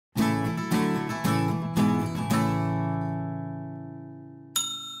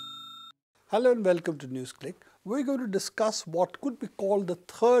Hello and welcome to Newsclick. We're going to discuss what could be called the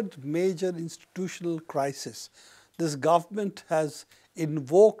third major institutional crisis this government has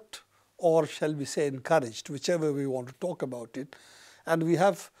invoked, or shall we say encouraged, whichever we want to talk about it. And we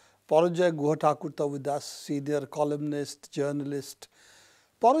have Paranjoy Guha Thakurta with us, senior columnist, journalist.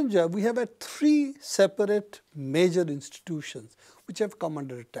 Paranjoy, we have had three separate major institutions which have come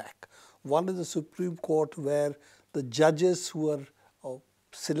under attack. One is the Supreme Court, where the judges who were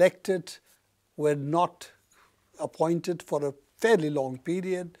selected were not appointed for a fairly long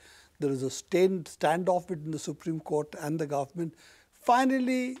period. There is a standoff between the Supreme Court and the government,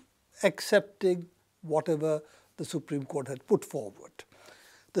 finally accepting whatever the Supreme Court had put forward.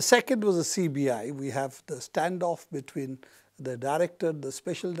 The second was the CBI. We have the standoff between the director, the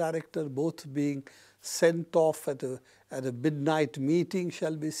special director, both being sent off at a midnight meeting,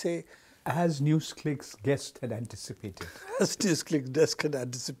 shall we say. As Newsclick's guest had anticipated. As Newsclick's guest had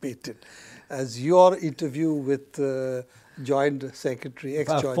anticipated. As your interview with Joint Secretary,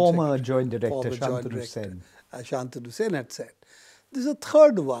 former Joint Director Shantanu Hussain. Shantanu Hussain had said. There's a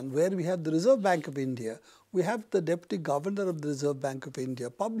third one where we have the Reserve Bank of India. We have the Deputy Governor of the Reserve Bank of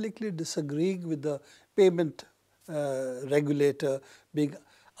India publicly disagreeing with the payment regulator, being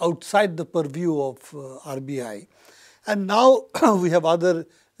outside the purview of RBI. And now we have other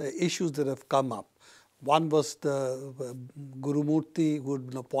issues that have come up. One was the Gurumurthy, who had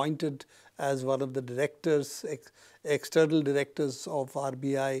been appointed as one of the directors, external directors of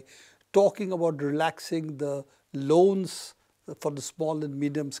RBI, talking about relaxing the loans for the small and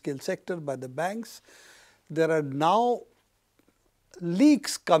medium scale sector by the banks. There are now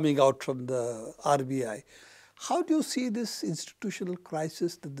leaks coming out from the RBI. How do you see this institutional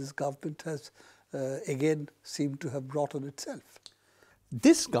crisis that this government has again seemed to have brought on itself?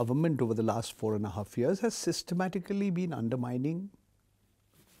 This government over the last 4.5 years has systematically been undermining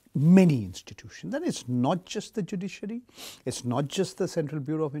many institutions. And it's not just the judiciary, it's not just the Central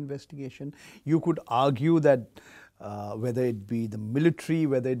Bureau of Investigation. You could argue that whether it be the military,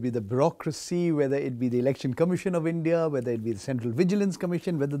 whether it be the bureaucracy, whether it be the Election Commission of India, whether it be the Central Vigilance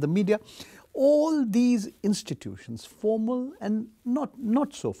Commission, whether the media, all these institutions, formal and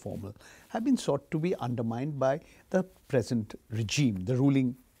not so formal, have been sought to be undermined by the present regime, the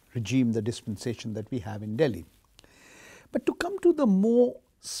ruling regime, the dispensation that we have in Delhi. But to come to the more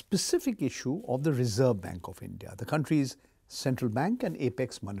specific issue of the Reserve Bank of India, the country's central bank and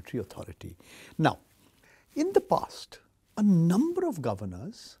apex monetary authority. Now, in the past, a number of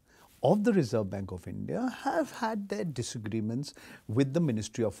governors of the Reserve Bank of India have had their disagreements with the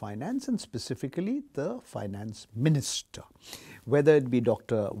Ministry of Finance and specifically the Finance Minister. Whether it be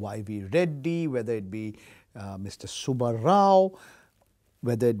Dr. Y.V. Reddy, whether it be Mr. Subba Rao,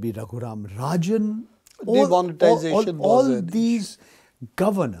 whether it be Raghuram Rajan, all these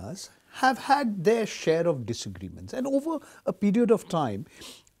governors have had their share of disagreements, and over a period of time,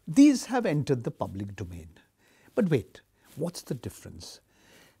 these have entered the public domain. But wait, what's the difference?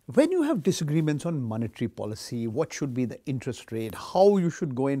 When you have disagreements on monetary policy, what should be the interest rate, how you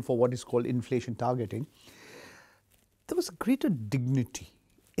should go in for what is called inflation targeting, there was a greater dignity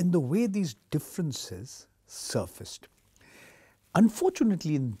in the way these differences surfaced.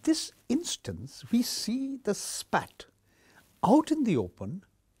 Unfortunately, in this instance, we see the spat out in the open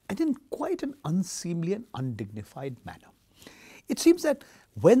and in quite an unseemly and undignified manner. It seems that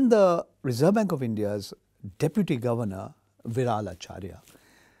when the Reserve Bank of India's Deputy Governor, Viral Acharya,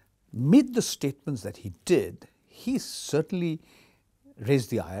 made the statements that he did, he certainly raised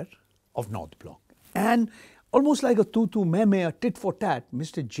the ire of North Bloc. And almost like a tu-tu, me-me, a tit-for-tat,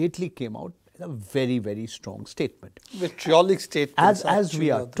 Mr. Jaitley came out with a very, very strong statement. Vitriolic statement. As we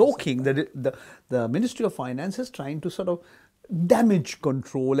are talking, the Ministry of Finance is trying to sort of damage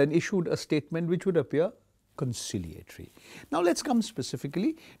control and issued a statement which would appear conciliatory. Now let's come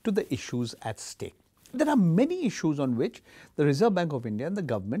specifically to the issues at stake. There are many issues on which the Reserve Bank of India and the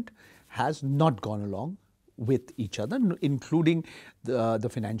government has not gone along with each other, including the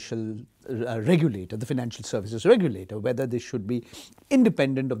financial regulator, the financial services regulator, whether this should be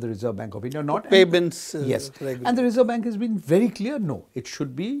independent of the Reserve Bank of India or not. Payments. Yes. And the Reserve Bank has been very clear, no, it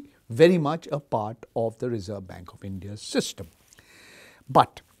should be very much a part of the Reserve Bank of India's system.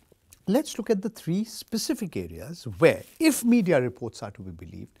 But let's look at the three specific areas where, if media reports are to be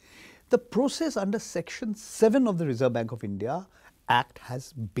believed, the process under Section 7 of the Reserve Bank of India Act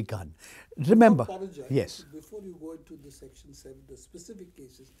has begun. Remember, yes. Before you go into the Section 7, the specific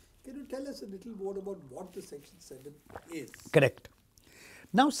cases, can you tell us a little more about what the Section 7 is? Correct.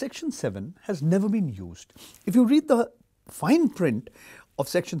 Now, Section 7 has never been used. If you read the fine print of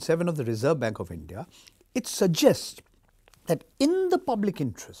Section 7 of the Reserve Bank of India, it suggests that in the public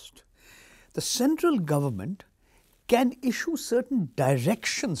interest, the central government can issue certain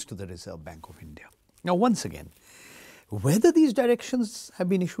directions to the Reserve Bank of India. Now, once again, whether these directions have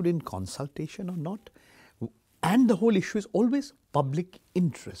been issued in consultation or not, and the whole issue is always public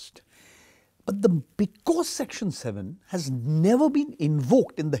interest. But because Section 7 has never been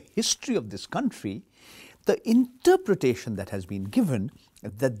invoked in the history of this country, the interpretation that has been given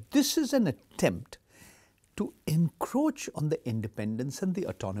that this is an attempt to encroach on the independence and the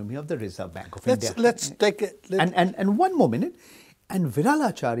autonomy of the Reserve Bank of India. Let's take it. And one more minute. And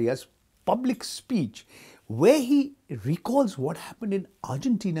Viralacharya's public speech, where he recalls what happened in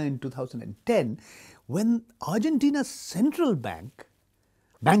Argentina in 2010, when Argentina's central banker,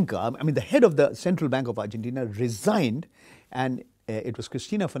 the head of the Central Bank of Argentina resigned, and it was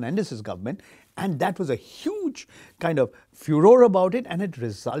Cristina Fernandez's government, and that was a huge kind of furor about it, and it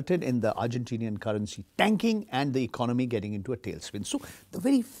resulted in the Argentinian currency tanking and the economy getting into a tailspin. So the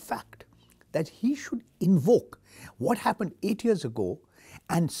very fact that he should invoke what happened 8 years ago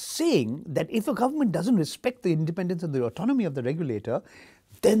and saying that if a government doesn't respect the independence and the autonomy of the regulator,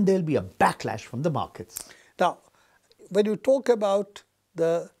 then there'll be a backlash from the markets. Now, when you talk about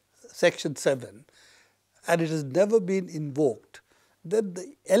the Section 7 and it has never been invoked, then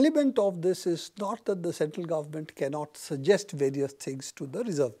the element of this is not that the central government cannot suggest various things to the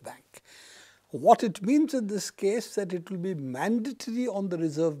Reserve Bank. What it means in this case that it will be mandatory on the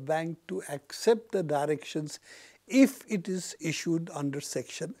Reserve Bank to accept the directions if it is issued under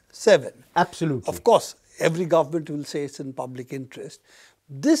Section 7. Absolutely. Of course, every government will say it's in public interest.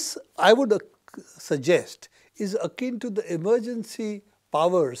 This, I would suggest, is akin to the emergency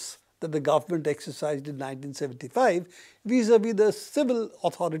powers that the government exercised in 1975 vis-a-vis the civil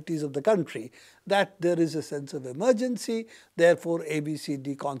authorities of the country, that there is a sense of emergency, therefore A, B, C,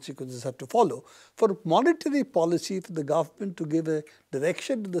 D consequences have to follow. For monetary policy, for the government to give a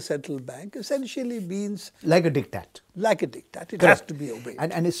direction to the central bank essentially means… Like a diktat. Like a diktat. It Correct. has to be obeyed.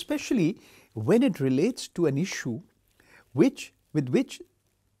 And especially when it relates to an issue with which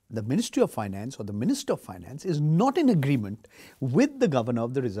the Ministry of Finance or the Minister of Finance is not in agreement with the Governor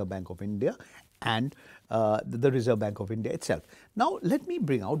of the Reserve Bank of India and the Reserve Bank of India itself. Now, let me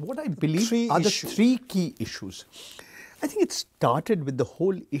bring out what I believe are the three key issues. I think it started with the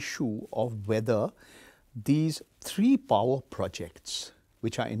whole issue of whether these three power projects,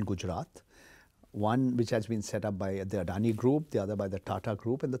 which are in Gujarat, one which has been set up by the Adani Group, the other by the Tata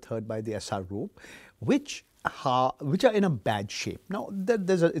Group, and the third by the SR Group, which are in a bad shape. Now,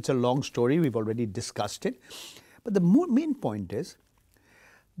 it's a long story, we've already discussed it, but the main point is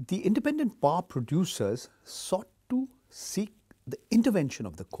the independent power producers sought to seek the intervention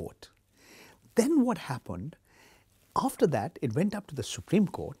of the court. Then what happened? After that, it went up to the Supreme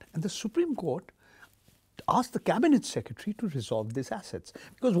Court, and the Supreme Court asked the Cabinet Secretary to resolve these assets.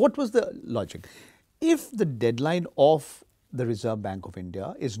 Because what was the logic? If the deadline of the Reserve Bank of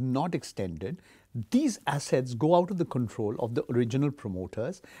India is not extended, these assets go out of the control of the original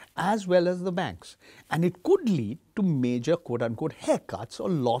promoters as well as the banks. And it could lead to major quote-unquote haircuts or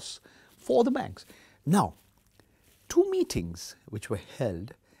loss for the banks. Now, two meetings which were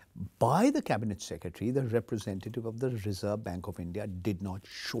held by the Cabinet Secretary, the representative of the Reserve Bank of India did not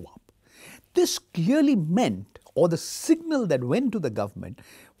show up. This clearly meant, or the signal that went to the government,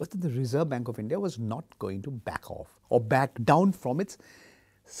 was that the Reserve Bank of India was not going to back off or back down from its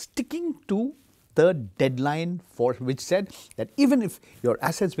sticking to the deadline for which said that even if your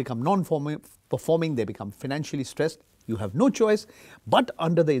assets become non-performing, they become financially stressed, you have no choice but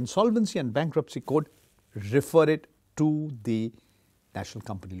under the Insolvency and Bankruptcy Code, refer it to the National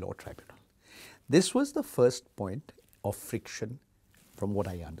Company Law Tribunal. This was the first point of friction from what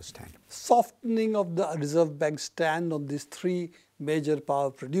I understand. Softening of the Reserve Bank stand on these three major power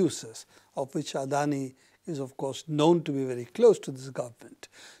producers, of which Adani is of course known to be very close to this government.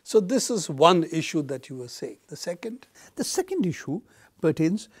 So this is one issue that you were saying. The second? The second issue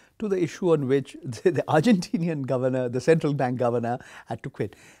pertains to the issue on which the Argentinian governor, the central bank governor, had to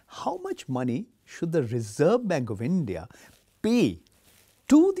quit. How much money should the Reserve Bank of India pay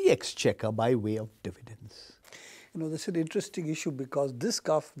to the exchequer by way of dividends? You know, this is an interesting issue because this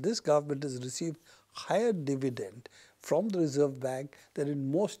government has received higher dividend from the Reserve Bank than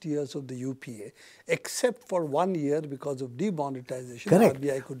in most years of the UPA, except for 1 year because of demonetization. Correct.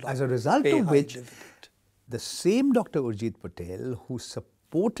 RBI could not As a result pay of which, dividend. the same Dr. Urjit Patel who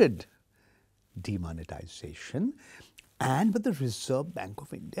supported demonetization, but the Reserve Bank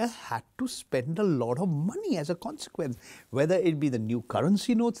of India had to spend a lot of money as a consequence, whether it be the new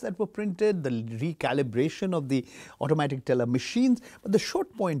currency notes that were printed, the recalibration of the automatic teller machines. But the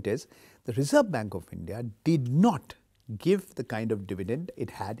short point is, the Reserve Bank of India did not give the kind of dividend it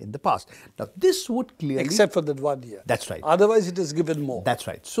had in the past. Now, this would clearly... Except for that 1 year. That's right. Otherwise, it has given more. That's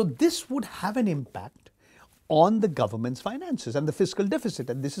right. So, this would have an impact on the government's finances and the fiscal deficit.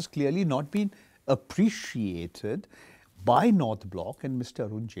 And this has clearly not been appreciated by North Bloc and Mr.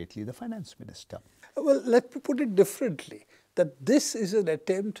 Arun Jaitley, the finance minister. Well, let me put it differently, that this is an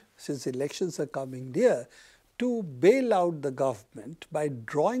attempt, since elections are coming near, to bail out the government by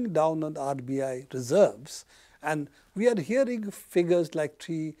drawing down on RBI reserves. And we are hearing figures like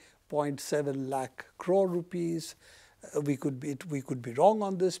 3.7 lakh crore rupees. We could be wrong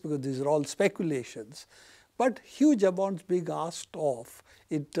on this because these are all speculations. But huge amounts being asked of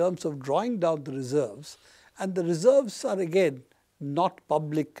in terms of drawing down the reserves. And the reserves are again not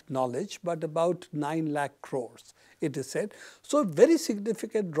public knowledge, but about 9 lakh crores, it is said. So, a very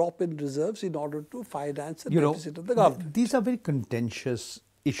significant drop in reserves in order to finance the deficit of the government. These are very contentious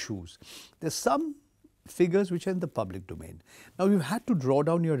issues. There's some figures which are in the public domain. Now, you've had to draw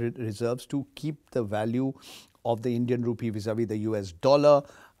down your reserves to keep the value of the Indian rupee vis-a-vis the US dollar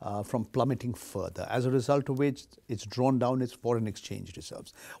from plummeting further, as a result of which it's drawn down its foreign exchange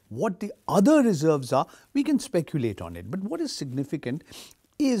reserves. What the other reserves are, we can speculate on it. But what is significant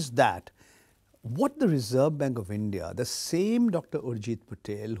is that what the Reserve Bank of India, the same Dr. Urjit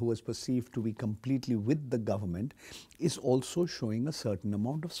Patel, who was perceived to be completely with the government, is also showing a certain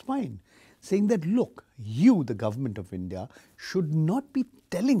amount of spine, saying that, look, you, the government of India, should not be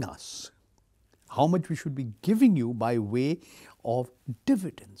telling us how much we should be giving you by way of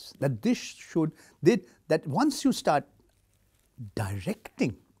dividends. That this should, that once you start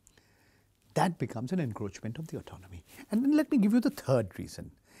directing, that becomes an encroachment of the autonomy. And then let me give you the third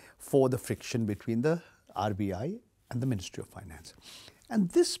reason for the friction between the RBI and the Ministry of Finance. And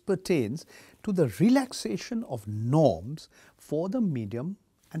this pertains to the relaxation of norms for the medium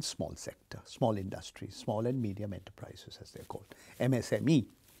and small sector, small industries, small and medium enterprises as they're called, MSME.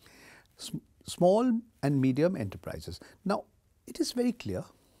 Small and medium enterprises. Now, it is very clear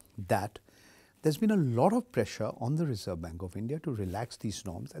that there's been a lot of pressure on the Reserve Bank of India to relax these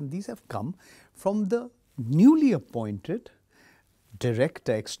norms, and these have come from the newly appointed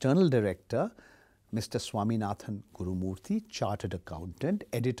director, external director, Mr. Swaminathan Gurumurthy, chartered accountant,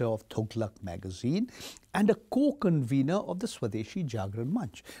 editor of Tughlaq magazine, and a co-convener of the Swadeshi Jagran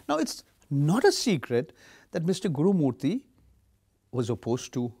Manch. Now, it's not a secret that Mr. Gurumurthy was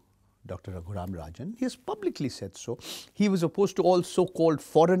opposed to Dr. Raghuram Rajan. He has publicly said so. He was opposed to all so-called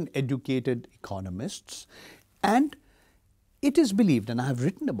foreign educated economists, and it is believed, and I have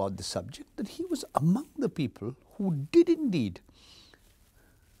written about this subject, that he was among the people who did indeed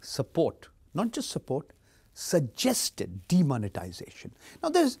support, not just support, suggested demonetization. Now,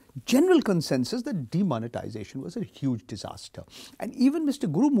 there's general consensus that demonetization was a huge disaster. And even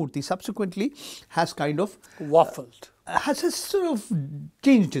Mr. Gurumurthy subsequently has kind of waffled. Has sort of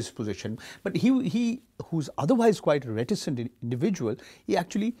changed his position. But he who's otherwise quite a reticent individual, he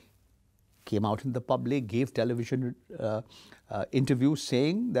actually came out in the public, gave television interviews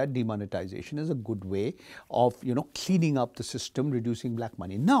saying that demonetization is a good way of, cleaning up the system, reducing black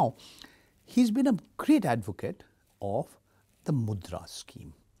money. Now, he's been a great advocate of the Mudra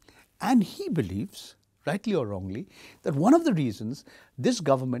scheme. And he believes, rightly or wrongly, that one of the reasons this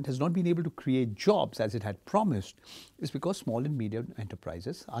government has not been able to create jobs as it had promised is because small and medium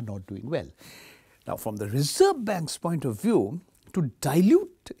enterprises are not doing well. Now, from the Reserve Bank's point of view, to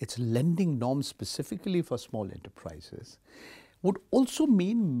dilute its lending norms specifically for small enterprises would also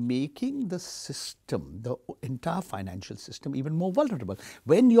mean making the system, the entire financial system, even more vulnerable.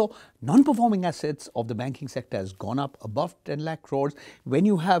 When your non-performing assets of the banking sector has gone up above 10 lakh crores, when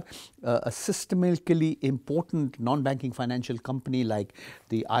you have a systemically important non-banking financial company like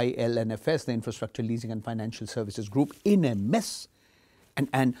the ILNFS, the Infrastructure Leasing and Financial Services Group, in a mess,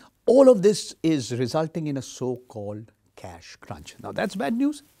 and all of this is resulting in a so-called cash crunch. Now, that's bad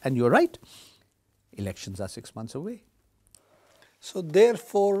news, and you're right, elections are 6 months away. So,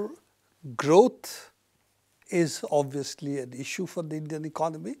 therefore, growth is obviously an issue for the Indian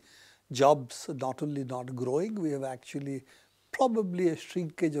economy. Jobs not only not growing, we have actually probably a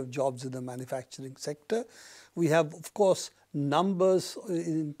shrinkage of jobs in the manufacturing sector. We have, of course, numbers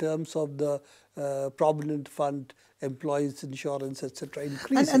in terms of the Provident Fund, employees insurance, etc.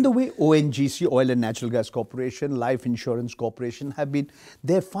 increasing. And the way ONGC, Oil and Natural Gas Corporation, Life Insurance Corporation have been,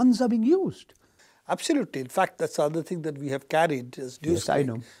 their funds are being used. Absolutely. In fact, that's the other thing that we have carried as Newsclick. Yes, I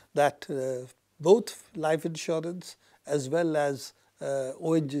know. That both life insurance as well as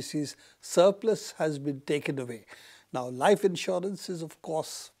ONGC's surplus has been taken away. Now, life insurance is, of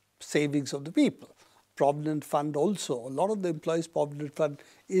course, savings of the people. provident fund also. A lot of the employees' provident fund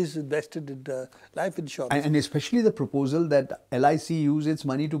is invested in the life insurance. And especially the proposal that LIC use its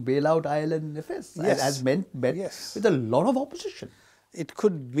money to bail out IL&FS has met with a lot of opposition. It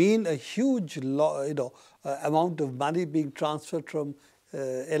could mean a huge amount of money being transferred from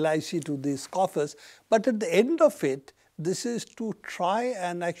LIC to these coffers. But at the end of it, this is to try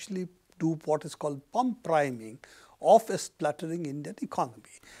and actually do what is called pump priming of a spluttering Indian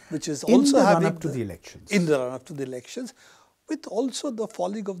economy, which is also having in the run-up to the elections. In the run-up to the elections, with also the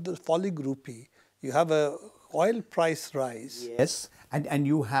falling rupee. You have a oil price rise. Yes, and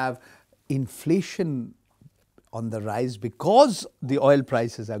you have inflation on the rise because the oil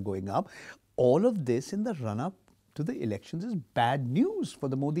prices are going up. All of this in the run-up to the elections is bad news for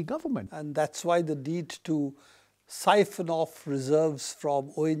the Modi government. And that's why the need to siphon off reserves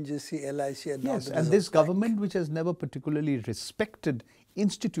from ONGC, LIC and yes, and this government, which has never particularly respected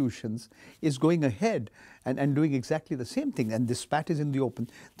institutions, is going ahead and doing exactly the same thing, and this spat is in the open.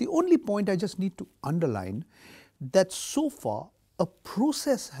 The only point I just need to underline that so far a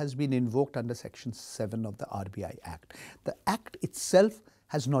process has been invoked under Section 7 of the RBI Act. The Act itself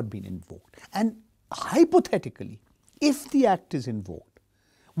has not been invoked, and hypothetically, if the Act is invoked,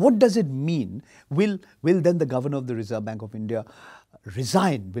 what does it mean? Will then the Governor of the Reserve Bank of India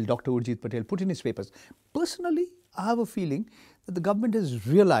resign? Will Dr. Urjit Patel put in his papers? Personally, I have a feeling that the government has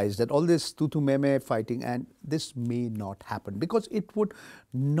realized that all this tutu meme fighting, and this may not happen, because it would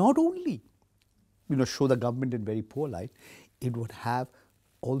not only show the government in very poor light, it would have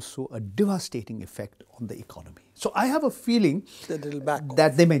also a devastating effect on the economy. So I have a feeling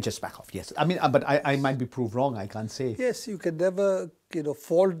that they may just back off. Yes, I mean, but I might be proved wrong. I can't say. Yes, you can never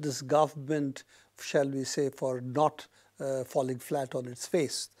fault this government, shall we say, for not falling flat on its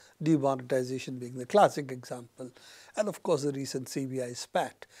face. Demonetization being the classic example, and of course the recent CBI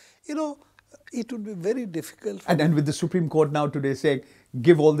spat. It would be very difficult. And with the Supreme Court now today saying,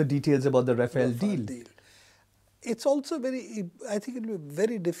 give all the details about the Rafale deal. It's also I think it will be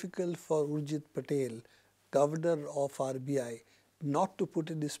very difficult for Urjit Patel, Governor of RBI, not to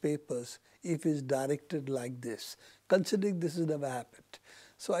put in his papers if he's directed like this, considering this has never happened.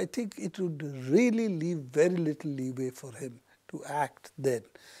 So I think it would really leave very little leeway for him to act then,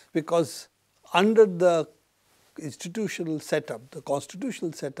 because under the institutional setup, the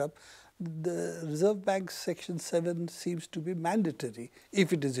constitutional setup, the Reserve Bank's Section 7 seems to be mandatory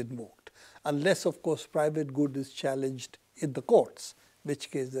if it is invoked, unless of course private good is challenged in the courts, in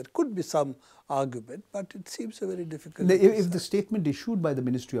which case there could be some argument, but it seems a very difficult. If the statement issued by the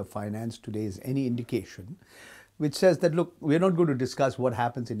Ministry of Finance today is any indication, which says that, look, we're not going to discuss what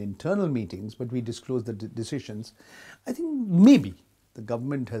happens in internal meetings, but we disclose the decisions, I think maybe the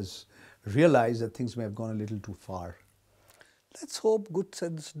government has realized that things may have gone a little too far. Let's hope good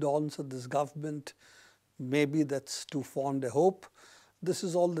sense dawns on this government. Maybe that's too fond a hope. This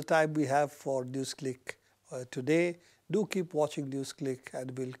is all the time we have for Newsclick today. Do keep watching Newsclick,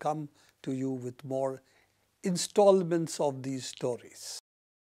 and we'll come to you with more installments of these stories.